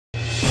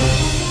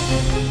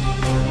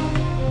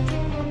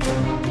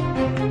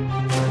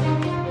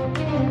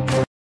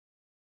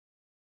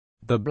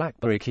The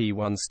BlackBerry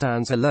KEYone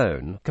stands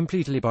alone,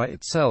 completely by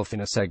itself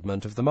in a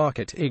segment of the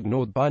market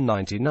ignored by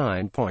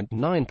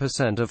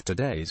 99.9% of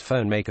today's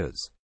phone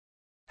makers.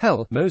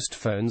 Hell, most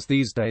phones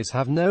these days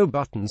have no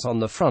buttons on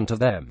the front of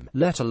them,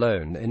 let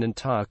alone an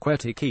entire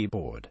QWERTY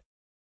keyboard.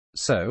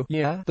 So,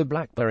 yeah, the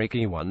BlackBerry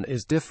KEYone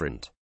is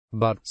different.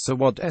 But, so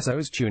what?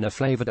 SO's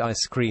tuna-flavoured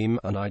ice cream,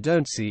 and I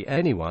don't see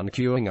anyone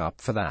queuing up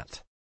for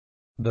that.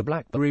 The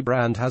BlackBerry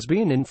brand has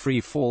been in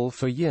free fall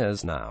for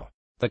years now.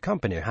 The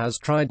company has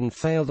tried and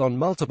failed on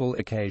multiple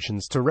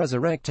occasions to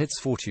resurrect its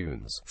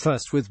fortunes,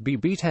 first with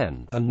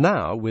BB10, and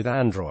now with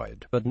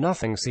Android, but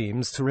nothing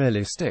seems to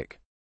really stick.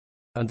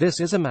 And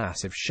this is a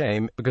massive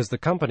shame, because the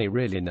company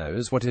really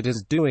knows what it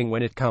is doing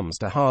when it comes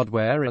to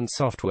hardware and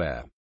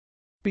software.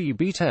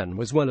 BB10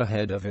 was well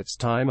ahead of its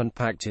time and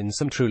packed in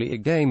some truly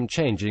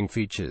game-changing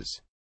features.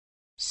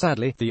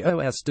 Sadly, the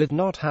OS did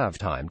not have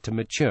time to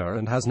mature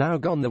and has now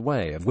gone the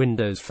way of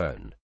Windows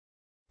Phone.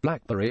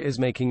 BlackBerry is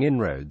making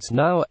inroads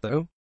now,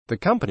 though. The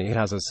company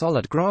has a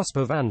solid grasp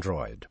of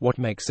Android, what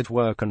makes it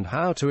work and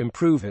how to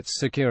improve its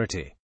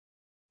security.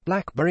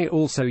 BlackBerry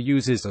also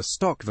uses a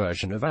stock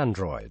version of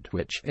Android,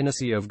 which, in a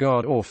sea of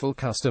god-awful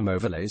custom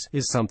overlays,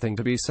 is something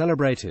to be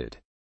celebrated.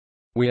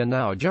 We are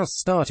now just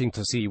starting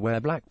to see where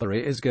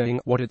BlackBerry is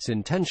going, what its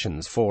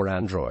intentions for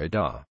Android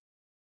are.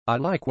 I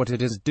like what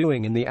it is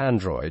doing in the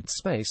Android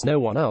space. No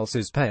one else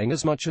is paying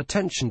as much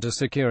attention to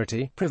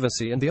security,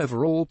 privacy and the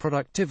overall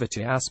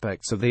productivity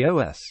aspects of the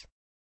OS.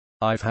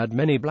 I've had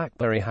many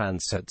BlackBerry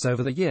handsets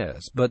over the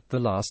years, but the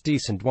last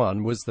decent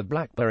one was the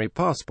BlackBerry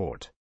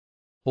Passport.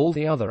 All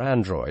the other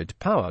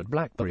Android-powered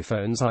BlackBerry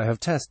phones I have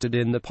tested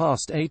in the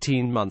past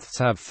 18 months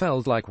have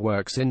felt like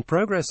works in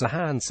progress,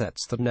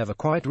 handsets that never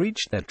quite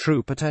reached their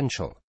true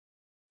potential.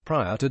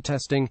 Prior to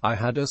testing, I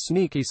had a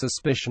sneaky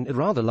suspicion it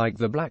rather like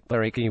the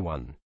BlackBerry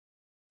KEYone.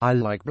 I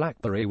like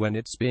BlackBerry when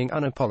it's being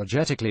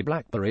unapologetically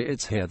BlackBerry.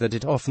 It's here that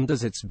it often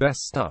does its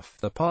best stuff,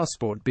 the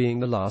Passport being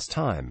the last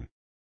time.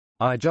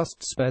 I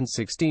just spent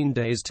 16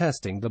 days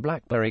testing the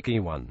BlackBerry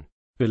KEYone.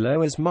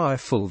 Below is my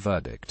full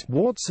verdict,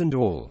 warts and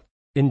all.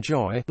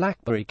 Enjoy.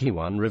 BlackBerry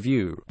KEYone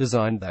review.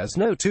 Design. There's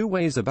no two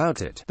ways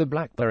about it, the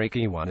BlackBerry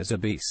KEYone is a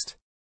beast.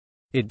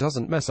 It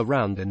doesn't mess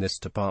around in this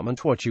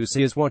department. What you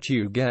see is what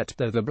you get,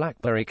 though the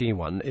BlackBerry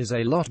KEYone is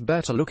a lot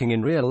better looking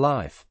in real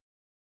life.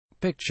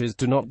 Pictures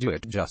do not do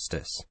it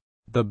justice.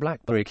 The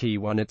BlackBerry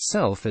KEYone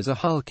itself is a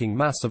hulking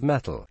mass of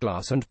metal,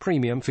 glass and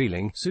premium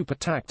feeling, super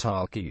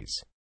tactile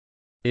keys.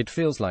 It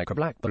feels like a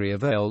BlackBerry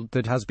Evolved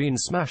that has been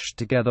smashed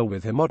together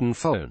with a modern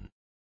phone.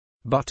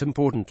 But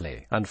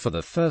importantly, and for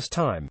the first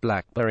time,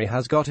 BlackBerry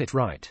has got it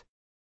right.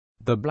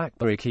 The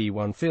BlackBerry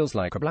KEYone feels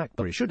like a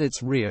BlackBerry should.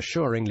 It's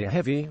reassuringly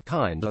heavy,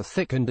 kinda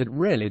thick, and it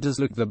really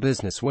does look the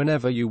business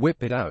whenever you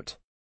whip it out.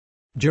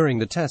 During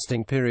the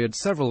testing period,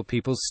 several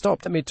people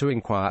stopped me to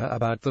inquire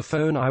about the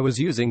phone I was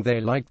using. They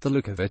liked the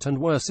look of it and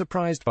were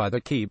surprised by the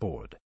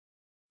keyboard.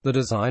 The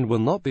design will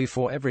not be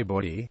for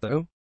everybody,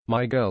 though.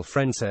 My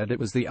girlfriend said it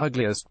was the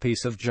ugliest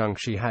piece of junk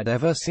she had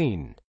ever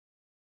seen.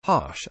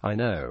 Harsh, I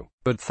know,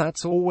 but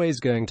that's always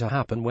going to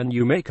happen when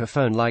you make a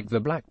phone like the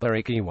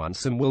BlackBerry KEYone.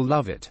 Some will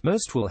love it,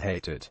 most will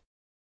hate it.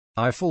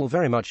 I fall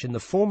very much in the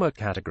former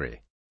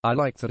category. I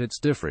like that it's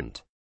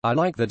different. I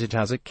like that it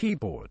has a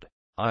keyboard.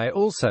 I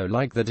also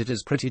like that it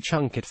is pretty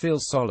chunky. It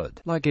feels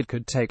solid, like it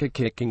could take a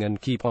kicking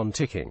and keep on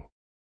ticking.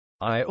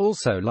 I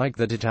also like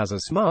that it has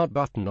a smart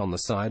button on the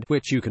side,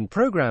 which you can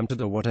program to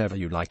do whatever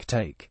you like.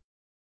 Take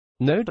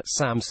note,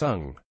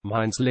 Samsung.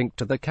 Mine's linked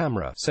to the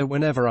camera, so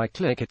whenever I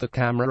click it, the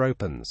camera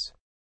opens.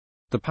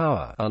 The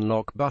power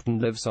unlock button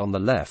lives on the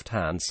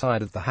left-hand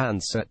side of the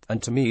handset,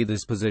 and to me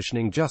this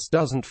positioning just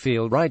doesn't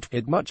feel right.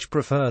 I'd much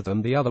prefer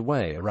them the other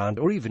way around,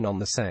 or even on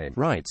the same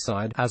right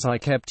side, as I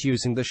kept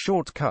using the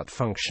shortcut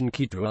function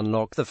key to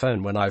unlock the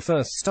phone when I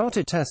first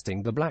started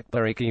testing the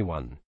BlackBerry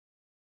KEYone.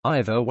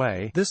 Either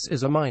way, this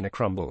is a minor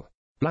crumble.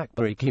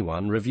 BlackBerry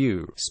KEYone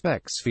review.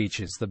 Specs.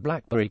 Features. The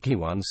BlackBerry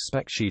KEYone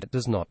spec sheet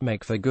does not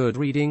make for good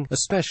reading,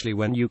 especially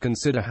when you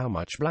consider how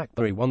much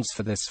BlackBerry wants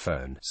for this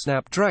phone.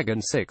 Snapdragon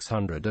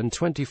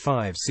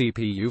 625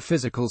 CPU,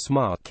 physical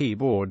smart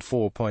keyboard,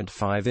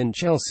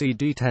 4.5-inch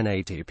LCD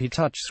 1080p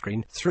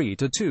touchscreen,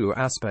 3:2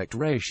 aspect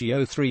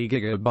ratio, 3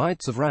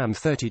 GB of RAM,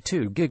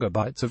 32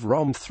 GB of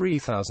ROM,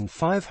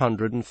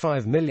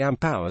 3505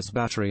 mAh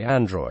battery,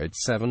 Android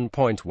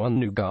 7.1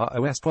 Nougat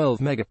OS, 12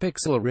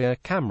 megapixel rear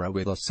camera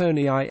with a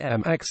Sony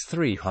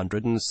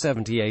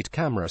IMX378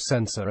 camera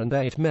sensor and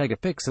 8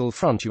 megapixel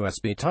front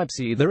USB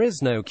Type-C. There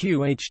is no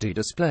QHD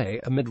display,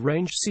 a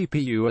mid-range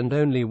CPU and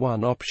only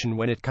one option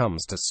when it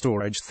comes to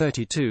storage,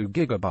 32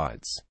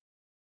 GB.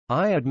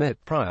 I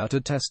admit prior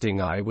to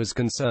testing I was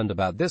concerned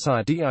about this.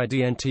 I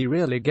didn't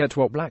really get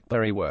what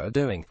BlackBerry were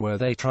doing. Were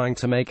they trying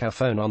to make a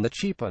phone on the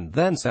cheap and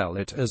then sell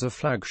it as a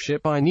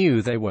flagship? I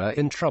knew they were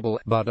in trouble,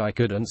 but I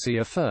couldn't see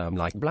a firm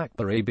like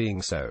BlackBerry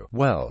being so,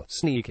 well,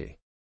 sneaky.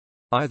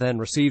 I then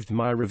received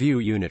my review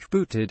unit,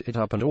 booted it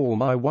up, and all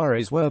my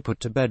worries were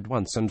put to bed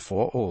once and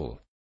for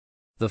all.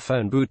 The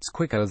phone boots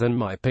quicker than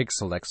my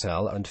Pixel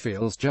XL and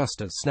feels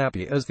just as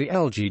snappy as the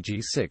LG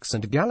G6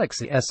 and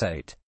Galaxy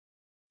S8.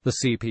 The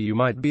CPU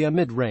might be a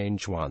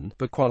mid-range one,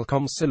 but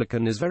Qualcomm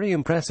silicon is very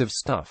impressive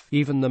stuff,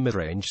 even the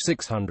mid-range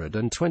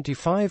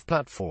 625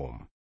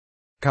 platform.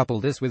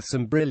 Couple this with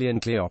some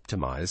brilliantly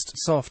optimized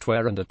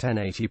software and a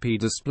 1080p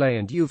display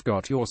and you've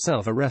got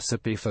yourself a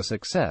recipe for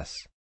success.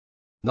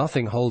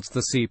 Nothing holds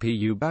the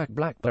CPU back.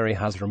 BlackBerry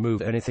has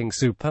removed anything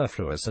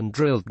superfluous and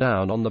drilled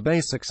down on the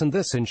basics, and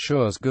this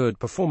ensures good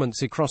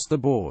performance across the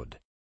board.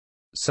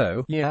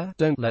 So, yeah,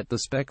 don't let the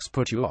specs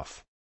put you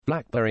off.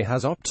 BlackBerry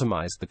has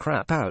optimized the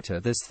crap out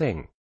of this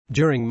thing.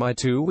 During my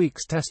 2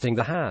 weeks testing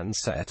the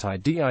handset, I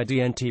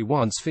didn't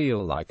once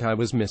feel like I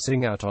was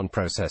missing out on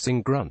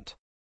processing grunt.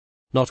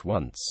 Not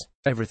once.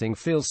 Everything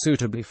feels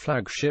suitably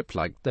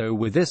flagship-like, though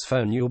with this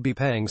phone you'll be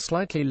paying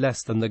slightly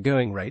less than the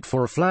going rate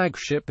for a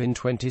flagship in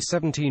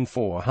 2017,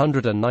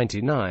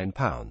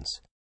 £499.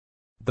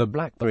 The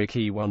BlackBerry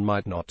KEYone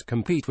might not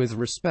compete with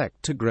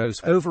respect to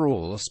gross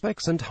overall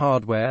specs and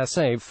hardware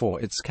save for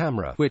its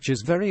camera, which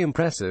is very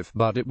impressive,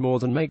 but it more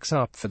than makes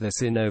up for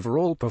this in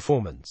overall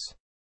performance.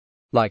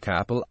 Like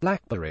Apple,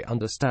 BlackBerry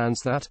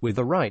understands that, with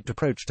the right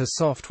approach to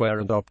software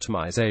and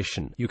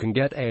optimization, you can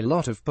get a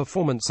lot of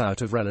performance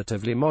out of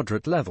relatively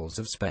moderate levels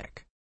of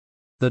spec.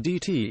 The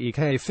DTE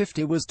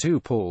K50 was too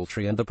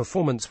paltry and the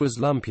performance was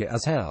lumpy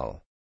as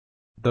hell.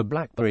 The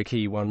BlackBerry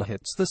KEYone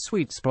hits the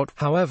sweet spot,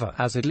 however,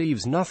 as it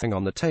leaves nothing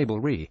on the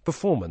table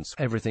performance,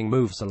 everything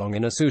moves along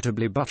in a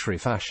suitably buttery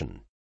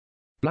fashion.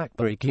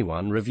 BlackBerry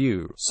KEYone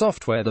review.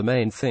 Software. The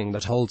main thing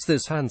that holds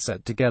this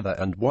handset together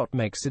and what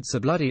makes it so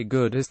bloody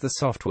good is the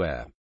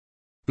software.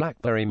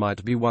 BlackBerry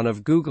might be one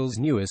of Google's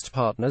newest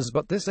partners,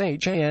 but this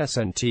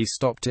hasn't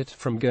stopped it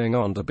from going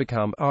on to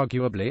become,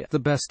 arguably, the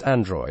best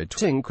Android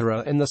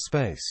tinkerer in the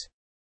space.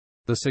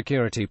 The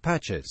security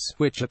patches,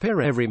 which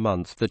appear every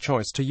month, the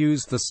choice to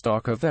use the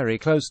stock or very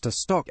close to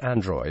stock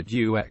Android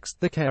UX,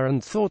 the care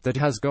and thought that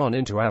has gone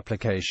into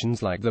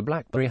applications like the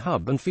BlackBerry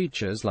Hub and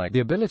features like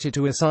the ability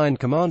to assign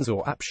commands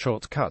or app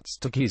shortcuts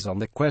to keys on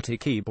the QWERTY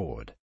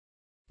keyboard.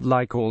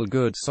 Like all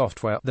good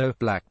software, though,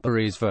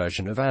 BlackBerry's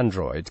version of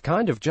Android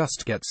kind of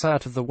just gets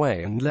out of the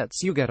way and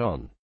lets you get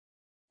on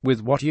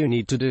with what you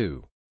need to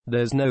do.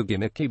 There's no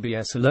gimmicky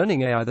BS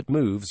learning AI that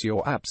moves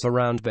your apps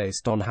around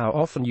based on how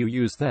often you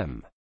use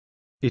them.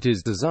 It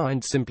is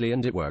designed simply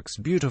and it works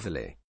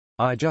beautifully.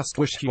 I just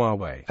wish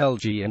Huawei,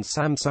 LG and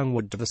Samsung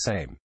would do the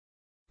same.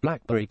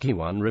 BlackBerry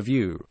KEYone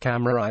review.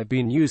 Camera. I've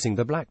been using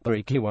the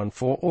BlackBerry KEYone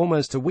for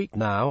almost a week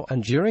now,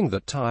 and during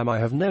that time I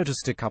have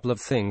noticed a couple of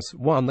things.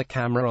 1. The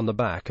camera on the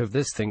back of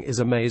this thing is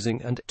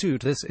amazing, and 2.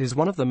 This is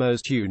one of the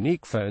most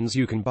unique phones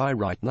you can buy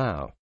right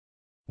now.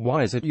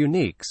 Why is it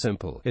unique?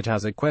 Simple. It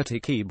has a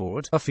QWERTY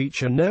keyboard, a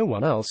feature no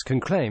one else can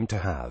claim to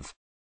have.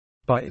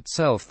 By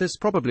itself this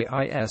probably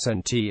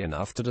isn't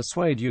enough to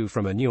dissuade you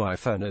from a new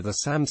iPhone or the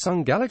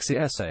Samsung Galaxy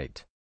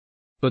S8.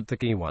 But the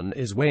KEYone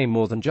is way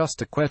more than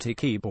just a QWERTY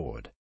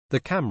keyboard. The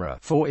camera,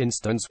 for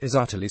instance, is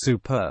utterly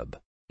superb.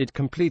 It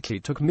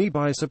completely took me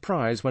by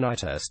surprise when I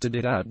tested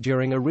it out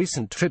during a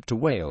recent trip to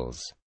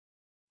Wales.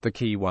 The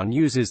KEYone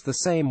uses the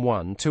same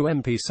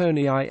 12MP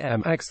Sony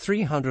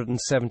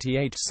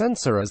IMX378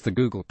 sensor as the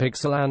Google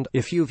Pixel, and,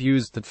 if you've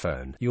used that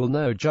phone, you'll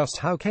know just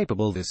how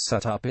capable this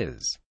setup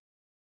is.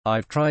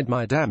 I've tried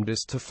my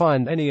damnedest to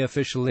find any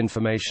official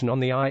information on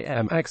the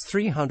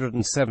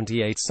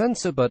IMX378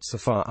 sensor, but so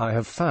far I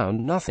have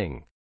found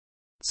nothing.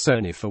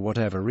 Sony, for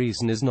whatever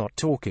reason, is not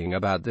talking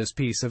about this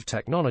piece of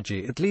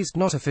technology, at least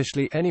not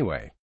officially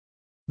anyway.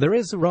 There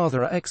is a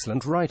rather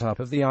excellent write-up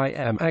of the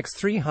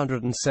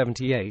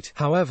IMX378,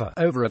 however,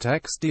 over at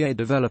XDA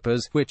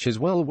Developers, which is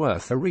well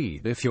worth a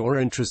read if you're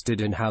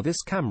interested in how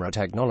this camera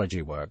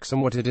technology works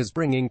and what it is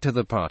bringing to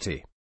the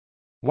party.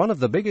 One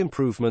of the big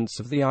improvements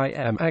of the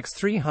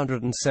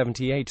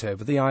IMX378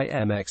 over the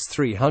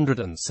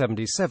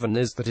IMX377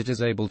 is that it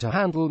is able to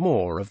handle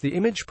more of the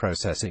image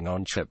processing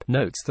on chip,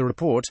 notes the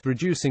report,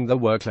 reducing the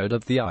workload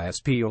of the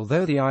ISP,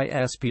 although the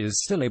ISP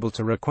is still able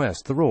to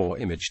request the raw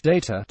image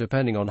data,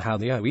 depending on how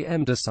the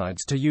OEM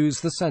decides to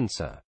use the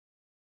sensor.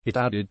 It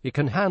added, it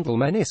can handle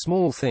many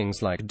small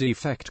things like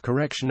defect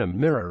correction and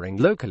mirroring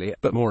locally,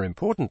 but more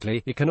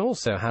importantly, it can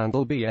also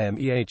handle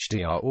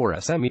BME-HDR or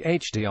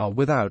SME-HDR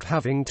without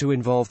having to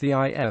involve the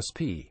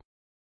ISP.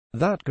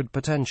 That could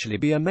potentially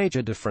be a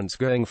major difference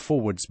going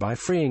forwards by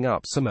freeing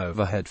up some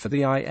overhead for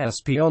the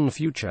ISP on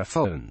future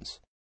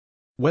phones.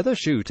 Whether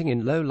shooting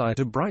in low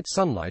light or bright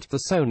sunlight,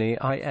 the Sony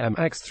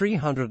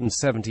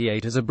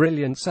IMX378 is a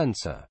brilliant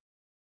sensor.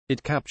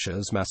 It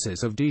captures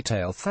masses of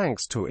detail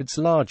thanks to its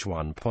large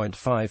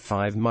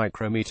 1.55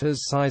 micrometers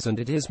size, and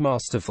it is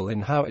masterful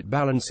in how it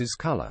balances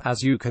color.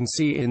 As you can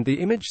see in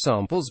the image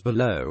samples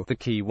below, the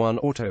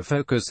KEYone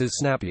autofocus is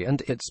snappy,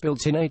 and its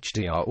built-in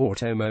HDR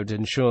auto mode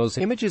ensures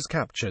images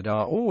captured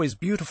are always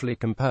beautifully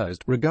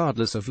composed,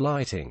 regardless of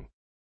lighting.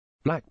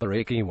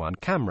 BlackBerry KEYone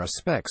camera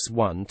specs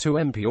 1:2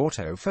 MP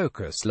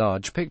autofocus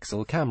large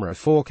pixel camera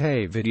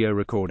 4K video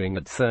recording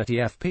at 30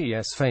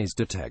 fps phase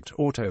detect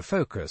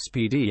autofocus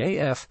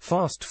PDAF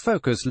fast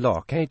focus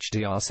lock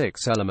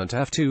HDR6 element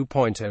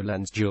f2.0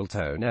 lens dual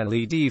tone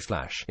LED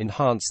flash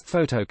enhanced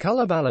photo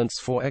color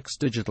balance 4x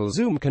digital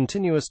zoom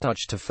continuous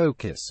touch to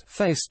focus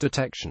face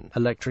detection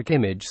electric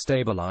image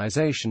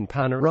stabilization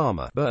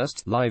panorama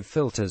burst live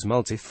filters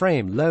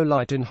multi-frame low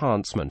light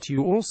enhancement.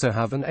 You also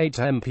have an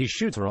 8MP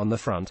shooter on the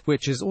front,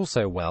 which is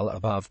also well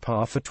above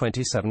par for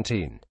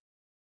 2017.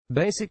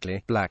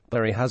 Basically,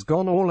 BlackBerry has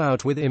gone all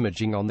out with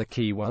imaging on the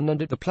KEYone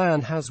and the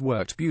plan has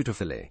worked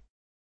beautifully.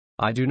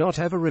 I do not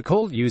ever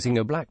recall using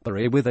a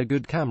BlackBerry with a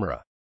good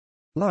camera.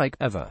 Like,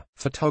 ever.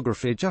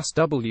 Photography just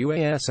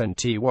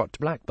wasn't what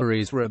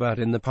BlackBerries were about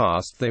in the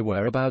past. They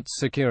were about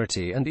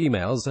security and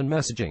emails and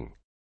messaging.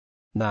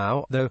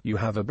 Now, though, you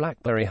have a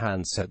BlackBerry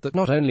handset that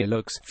not only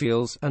looks,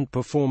 feels, and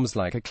performs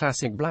like a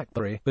classic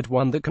BlackBerry, but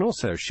one that can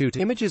also shoot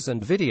images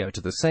and video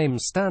to the same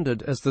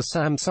standard as the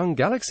Samsung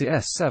Galaxy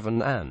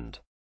S7 and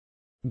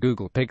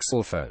Google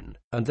Pixel phone,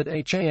 and that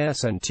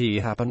hasn't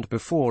happened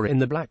before in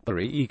the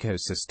BlackBerry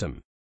ecosystem.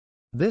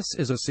 This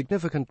is a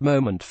significant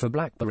moment for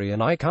BlackBerry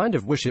and I kind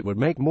of wish it would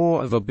make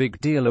more of a big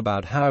deal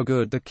about how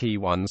good the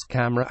KEYone's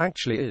camera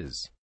actually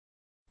is.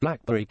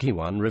 BlackBerry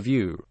KEYone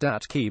review.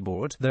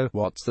 Keyboard. Though,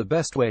 what's the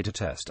best way to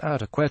test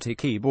out a QWERTY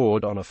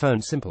keyboard on a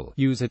phone? Simple.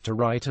 Use it to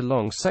write a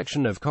long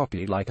section of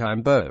copy like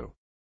I'm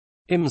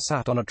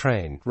sat on a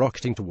train,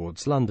 rocketing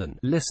towards London,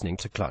 listening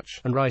to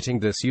Clutch, and writing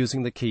this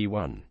using the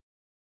KEYone.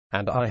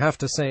 And I have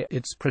to say,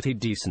 it's pretty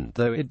decent,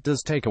 though it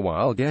does take a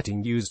while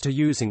getting used to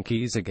using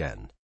keys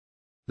again.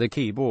 The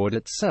keyboard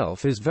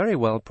itself is very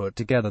well put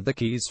together, the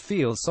keys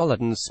feel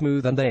solid and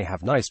smooth and they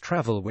have nice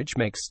travel which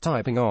makes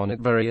typing on it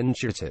very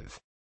intuitive.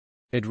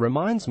 It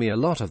reminds me a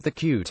lot of the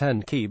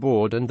Q10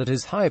 keyboard and that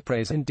is high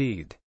praise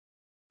indeed.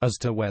 As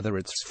to whether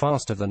it's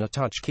faster than a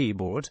touch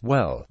keyboard,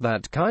 well,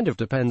 that kind of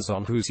depends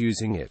on who's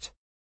using it.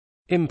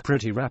 I'm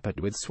pretty rapid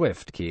with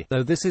SwiftKey,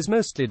 though this is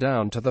mostly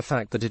down to the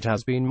fact that it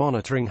has been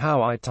monitoring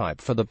how I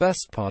type for the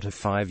best part of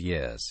 5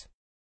 years.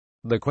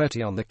 The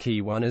QWERTY on the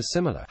KEYone is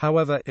similar,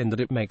 however, in that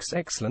it makes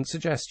excellent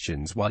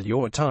suggestions while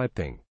you're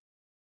typing.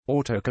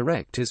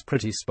 Autocorrect is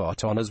pretty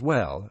spot on as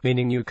well,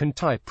 meaning you can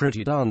type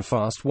pretty darn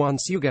fast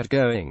once you get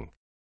going.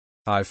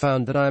 I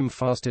found that I'm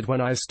fasted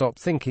when I stop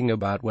thinking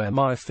about where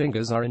my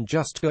fingers are and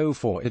just go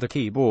for it. The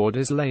keyboard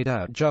is laid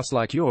out just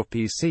like your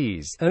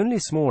PC's, only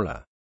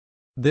smaller.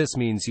 This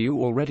means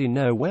you already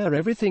know where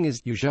everything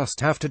is, you just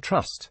have to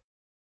trust.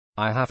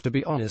 I have to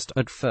be honest,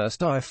 at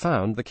first I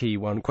found the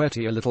KEYone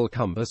QWERTY a little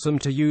cumbersome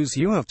to use.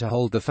 You have to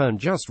hold the phone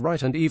just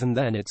right and even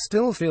then it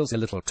still feels a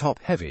little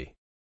top-heavy.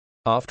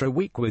 After a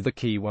week with the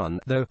KEYone,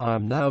 though,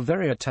 I'm now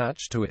very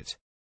attached to it.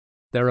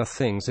 There are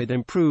things it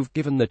improved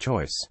given the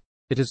choice.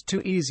 It is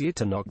too easy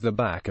to knock the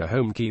back a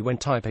home key when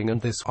typing and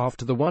this,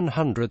 after the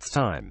 100th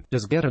time,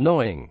 does get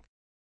annoying.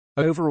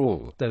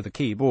 Overall, though the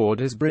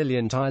keyboard is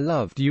brilliant, I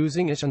loved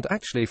using it and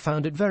actually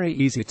found it very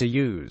easy to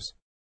use.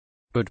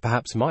 But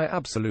perhaps my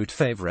absolute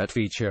favorite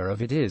feature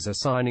of it is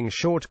assigning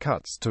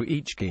shortcuts to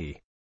each key.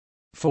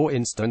 For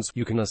instance,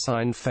 you can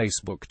assign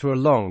Facebook to a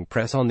long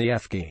press on the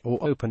F key,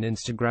 or open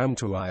Instagram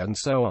to I and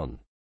so on.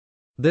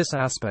 This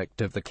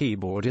aspect of the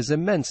keyboard is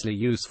immensely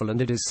useful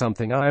and it is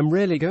something I am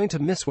really going to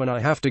miss when I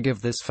have to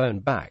give this phone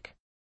back.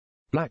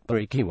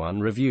 BlackBerry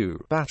KEYone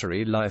review.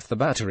 Battery life. The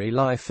battery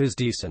life is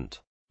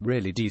decent.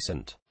 Really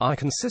decent. I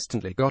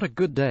consistently got a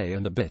good day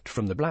and a bit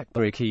from the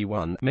BlackBerry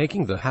KEYone,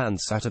 making the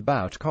handset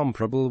about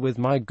comparable with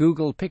my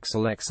Google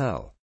Pixel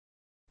XL.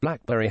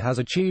 BlackBerry has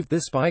achieved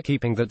this by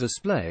keeping the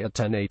display at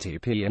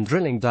 1080p and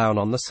drilling down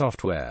on the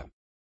software.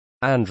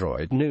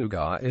 Android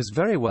Nougat is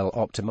very well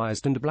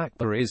optimized and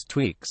BlackBerry's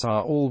tweaks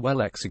are all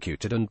well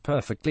executed and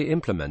perfectly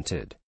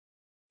implemented.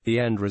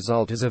 The end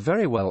result is a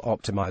very well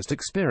optimized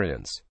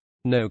experience.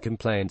 No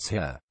complaints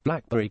here.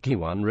 BlackBerry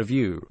KEYone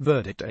review.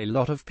 Verdict. A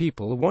lot of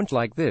people won't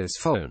like this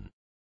phone.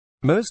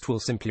 Most will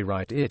simply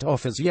write it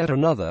off as yet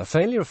another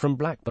failure from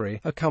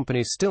BlackBerry, a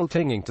company still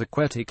clinging to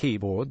QWERTY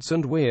keyboards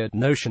and weird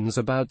notions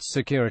about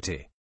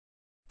security.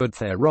 But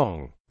they're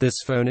wrong. This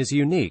phone is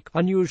unique,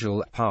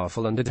 unusual,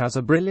 powerful and it has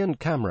a brilliant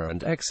camera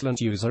and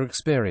excellent user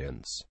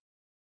experience.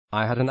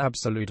 I had an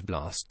absolute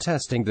blast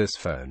testing this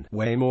phone,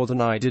 way more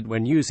than I did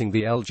when using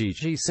the LG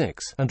G6,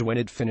 and when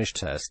it finished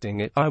testing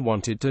it, I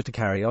wanted to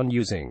carry on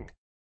using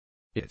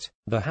it.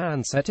 The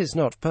handset is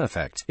not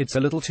perfect, it's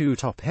a little too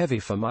top-heavy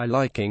for my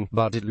liking,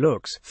 but it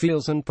looks,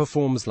 feels and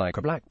performs like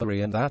a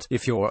BlackBerry and that,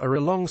 if you're a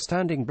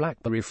long-standing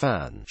BlackBerry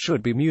fan,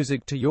 should be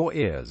music to your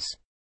ears.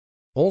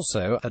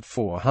 Also, at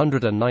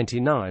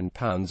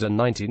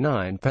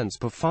 £499.99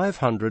 per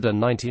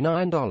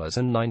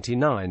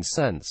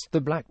 $599.99, the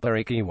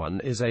BlackBerry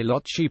KEYone is a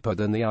lot cheaper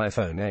than the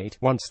iPhone 8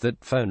 once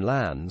that phone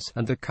lands,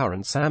 and the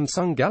current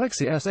Samsung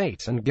Galaxy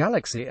S8 and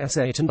Galaxy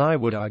S8, and I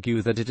would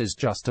argue that it is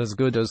just as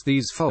good as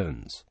these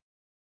phones.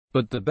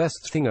 But the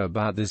best thing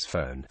about this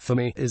phone, for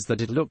me, is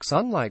that it looks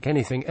unlike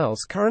anything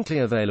else currently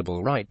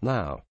available right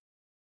now.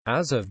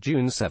 As of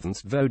June 7,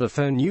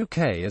 Vodafone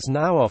UK is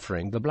now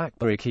offering the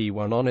BlackBerry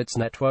KEYone on its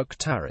network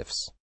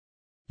tariffs.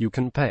 You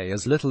can pay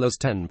as little as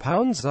 £10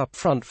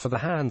 upfront for the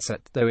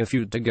handset, though if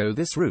you do go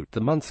this route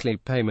the monthly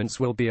payments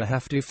will be a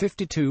hefty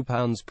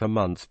 £52 per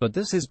month, but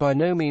this is by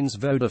no means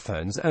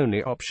Vodafone's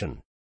only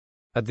option.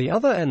 At the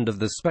other end of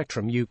the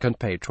spectrum you can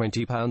pay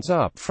 £20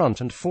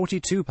 upfront and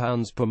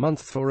 £42 per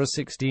month for a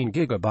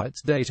 16GB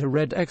data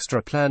red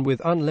extra plan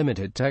with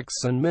unlimited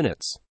texts and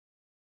minutes.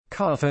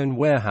 Carphone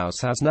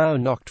Warehouse has now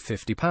knocked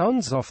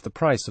 £50 off the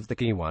price of the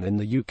KEYone in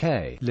the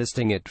UK,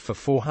 listing it for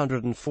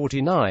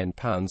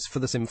 £449 for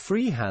the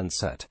SIM-free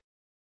handset.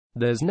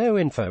 There's no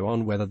info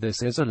on whether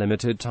this is a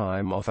limited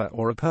time offer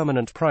or a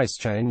permanent price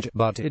change,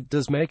 but it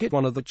does make it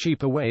one of the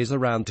cheaper ways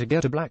around to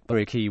get a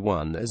BlackBerry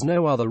KEYone, as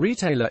no other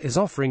retailer is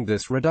offering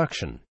this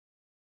reduction.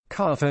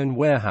 Carphone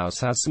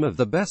Warehouse has some of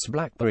the best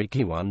BlackBerry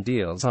KEYone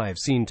deals I've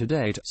seen to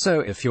date, so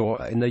if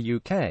you're in the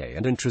UK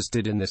and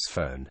interested in this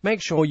phone,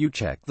 make sure you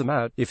check them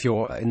out. If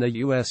you're in the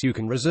US, you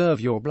can reserve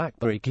your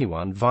BlackBerry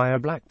KEYone via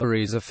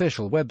BlackBerry's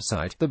official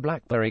website. The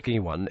BlackBerry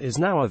KEYone is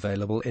now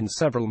available in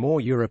several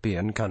more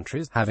European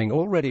countries, having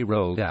already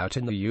rolled out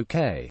in the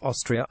UK,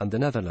 Austria, and the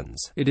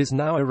Netherlands. It is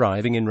now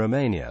arriving in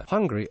Romania,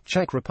 Hungary,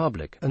 Czech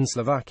Republic, and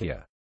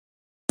Slovakia.